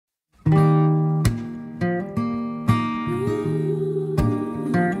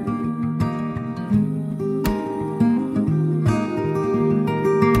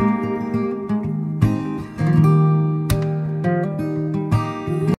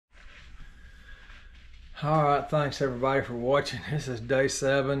All right, thanks everybody for watching. This is day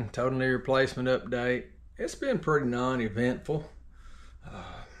 7, total knee replacement update. It's been pretty non-eventful.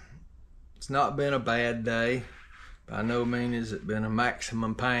 It's not been a bad day. By no means has it been a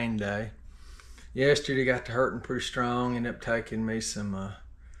maximum pain day. Yesterday got to hurting pretty strong. Ended up taking me some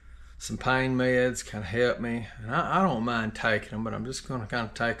pain meds, kind of helped me. And I don't mind taking them, but I'm just going to kind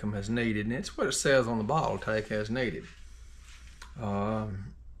of take them as needed. And it's what it says on the bottle, take as needed.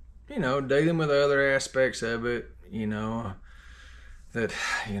 Dealing with other aspects of it, I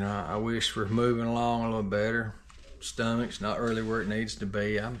wish we're moving along a little better. Stomach's not really where it needs to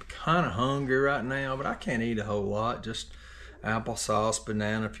be. I'm kind of hungry right now, but I can't eat a whole lot. Just applesauce,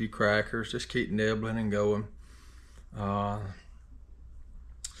 banana, a few crackers. Just keep nibbling and going.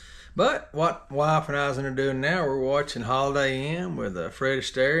 But what wife and I's going to do now, we're watching Holiday Inn with Fred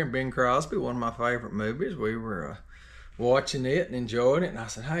Astaire and Bing Crosby, one of my favorite movies. We were watching it and enjoying it, and I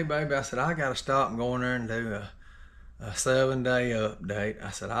said, hey baby, I got to stop and go in there and do a 7-day update. I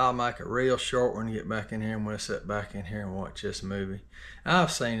said, I'll make a real short one to get back in here, and we'll sit back in here and watch this movie.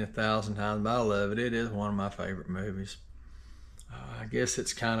 I've seen it 1,000 times, but I love it. It is one of my favorite movies. I guess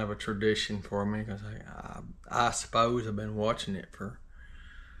it's kind of a tradition for me, because I suppose I've been watching it for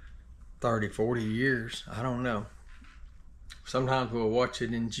 30, 40 years. I don't know. Sometimes we'll watch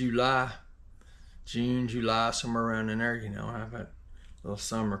it in June, July, somewhere around in there, have that little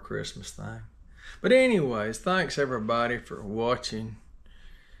summer Christmas thing. But anyways, thanks everybody for watching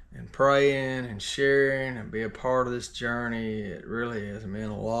and praying and sharing and be a part of this journey. It really has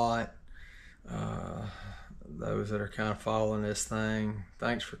meant a lot. Those that are kind of following this thing,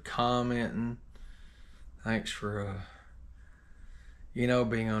 thanks for commenting. Thanks for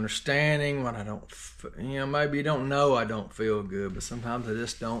being understanding when I don't, maybe you don't know I don't feel good, but sometimes I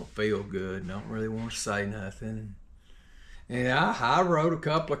just don't feel good. Don't really want to say nothing. And I wrote a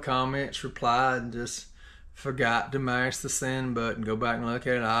couple of comments, replied, and just forgot to mash the send button. Go back and look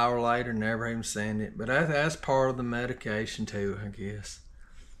at it an hour later, never even send it. But that's part of the medication too, I guess.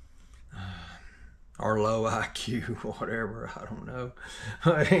 Or low IQ, whatever, I don't know.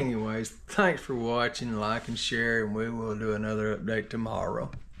 But anyways, thanks for watching, like and share, and we will do another update tomorrow.